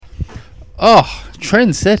Oh,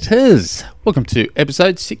 trendsetters! Welcome to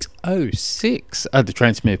episode 606 of the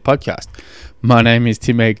Trainsmooth podcast. My name is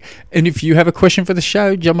Tim Egg, and if you have a question for the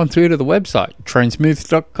show, jump on through to the website,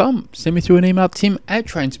 trainsmooth.com. Send me through an email,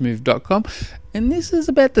 tim@trainsmooth.com. And this is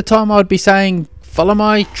about the time I'd be saying, follow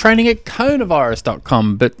my training at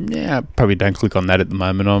coronavirus.com, but yeah, probably don't click on that at the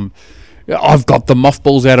moment. I've got the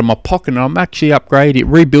mothballs out of my pocket, and I'm actually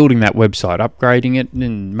rebuilding that website, upgrading it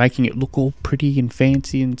and making it look all pretty and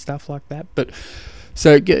fancy and stuff like that. But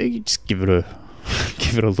so just give it a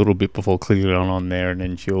little bit before clicking on there, and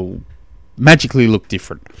then she'll magically look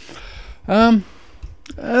different. A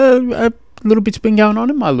little bit's been going on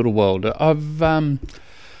in my little world. I've been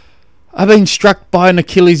struck by an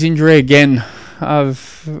Achilles injury again. At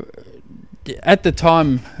the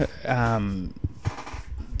time,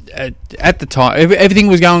 everything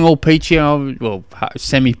was going all peachy,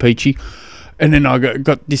 semi-peachy, and then I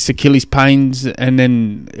got this Achilles pains, and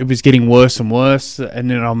then it was getting worse and worse,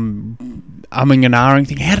 and then I'm umming and ahhing,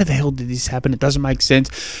 thinking, how the hell did this happen? It doesn't make sense.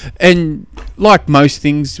 And like most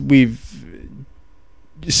things with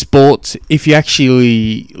sports, if you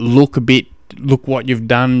actually look what you've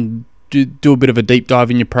done, do a bit of a deep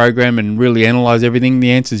dive in your program and really analyse everything,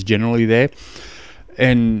 the answer's generally there.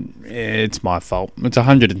 And it's my fault. It's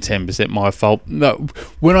 110% my fault.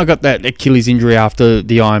 When I got that Achilles injury after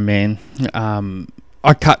the Ironman,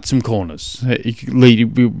 I cut some corners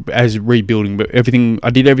as rebuilding, but I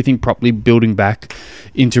did everything properly, building back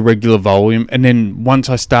into regular volume. And then once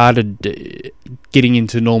I started getting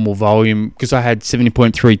into normal volume, because I had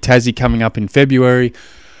 70.3 Tassie coming up in February,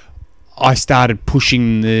 I started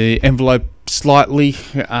pushing the envelope slightly.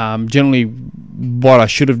 Generally, what I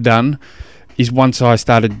should have done is once I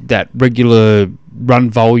started that regular run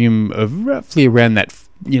volume of roughly around that,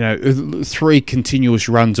 3 continuous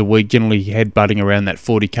runs a week, generally headbutting around that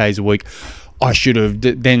 40 Ks a week, I should have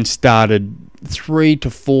then started 3 to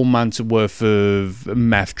 4 months worth of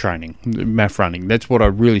math running. That's what I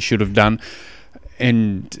really should have done,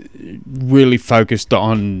 and really focused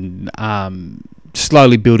on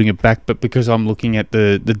slowly building it back. But because I'm looking at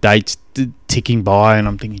the dates ticking by, and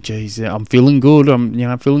I'm thinking, geez, I'm feeling good.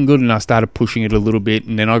 I'm feeling good, and I started pushing it a little bit,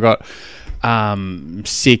 and then I got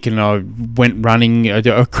sick, and I went running.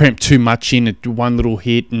 I cramped too much in at one little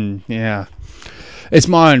hit, and yeah, it's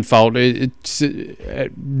my own fault. It's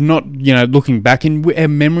not, looking back, and our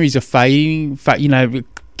memories are fading.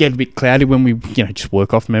 Get a bit cloudy when we, just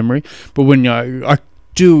work off memory. But when I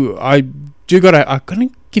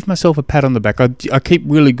gotta give myself a pat on the back. I keep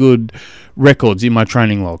really good records in my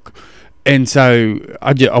training log. And so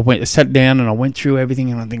I sat down and I went through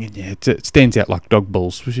everything, and I'm thinking, yeah, it stands out like dog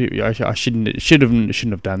balls. I shouldn't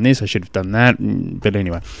have done this. I should have done that. But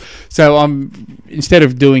anyway, so instead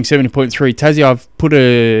of doing 70.3 Tassie, I've put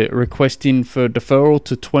a request in for deferral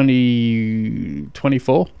to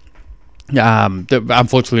 2024.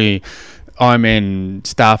 Unfortunately, Ironman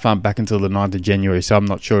staff aren't back until the 9th of January, so I'm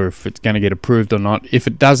not sure if it's going to get approved or not. If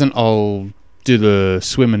it doesn't, I'll do the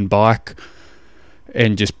swim and bike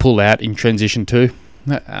and just pull out in transition 2.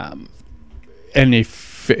 And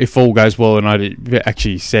if all goes well, and I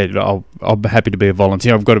actually said I'll be happy to be a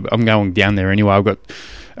volunteer. I'm going down there anyway. I've got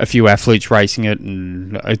a few athletes racing it,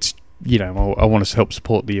 and it's I want to help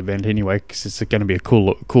support the event anyway, because it's going to be a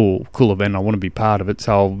cool event. I want to be part of it,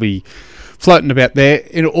 so I'll be floating about there.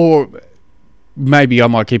 Or maybe I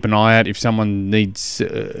might keep an eye out if someone needs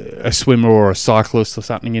a swimmer or a cyclist or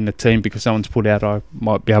something in the team, because someone's put out, I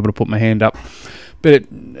might be able to put my hand up. But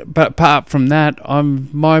apart from that,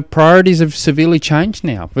 my priorities have severely changed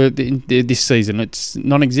now. But this season, it's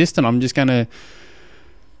non-existent. I'm just going to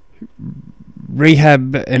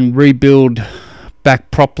rehab and rebuild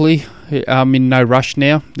back properly. I'm in no rush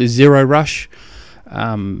now. There's zero rush.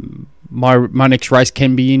 My next race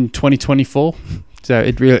can be in 2024, so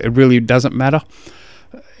it really doesn't matter.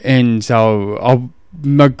 And so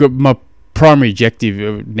my primary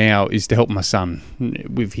objective now is to help my son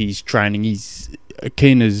with his training. He's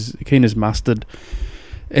keen as mustard,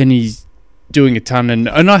 and he's doing a ton, and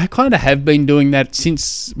I kind of have been doing that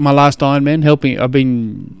since my last Ironman.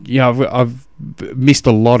 I've missed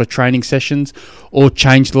a lot of training sessions, or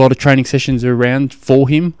changed a lot of training sessions around for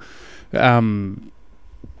him,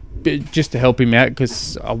 just to help him out,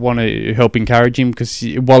 because I want to help encourage him, because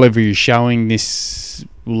whatever you're showing this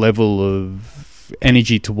level of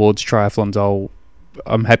energy towards triathlons,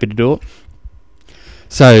 I'm happy to do it.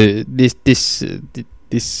 So this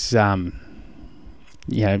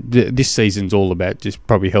season's all about just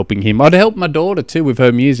probably helping him. I'd help my daughter too with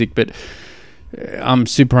her music, but I'm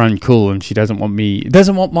super uncool, and she doesn't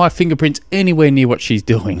want my fingerprints anywhere near what she's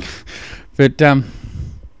doing. But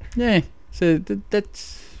yeah, so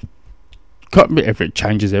that's if it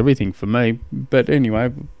changes everything for me. But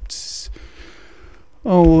anyway,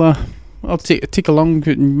 I'll tick along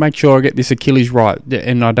and make sure I get this Achilles right,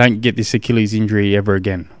 and I don't get this Achilles injury ever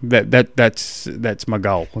again. That's my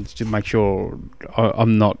goal. Let's just make sure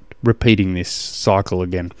I'm not repeating this cycle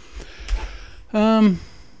again.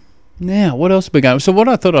 Now, what else we going? So what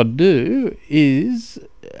I thought I'd do is,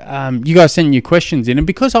 you guys send your questions in, and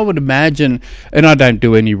because I would imagine, and I don't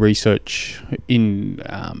do any research in,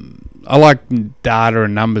 I like data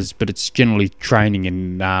and numbers, but it's generally training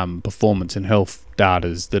and performance and health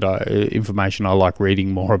information I like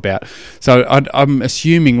reading more about. So I'm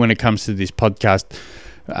assuming when it comes to this podcast,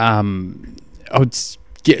 I would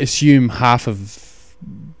assume half of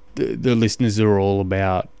the listeners are all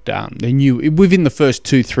about they knew within the first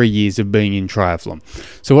 2-3 years of being in triathlon.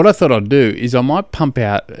 So what I thought I'd do is I might pump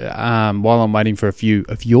out while I'm waiting for a few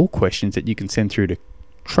of your questions that you can send through to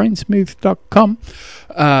trainsmooth.com.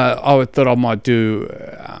 I thought I might do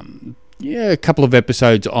a couple of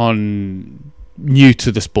episodes on new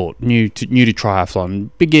to the sport, new to triathlon,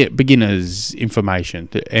 beginners information,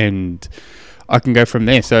 and I can go from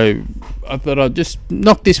there. So I thought I'd just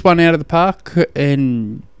knock this one out of the park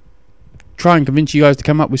and try and convince you guys to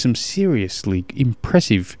come up with some seriously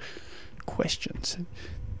impressive questions.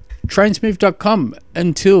 Trainsmooth.com.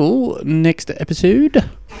 Until next episode,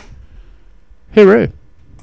 hooroo.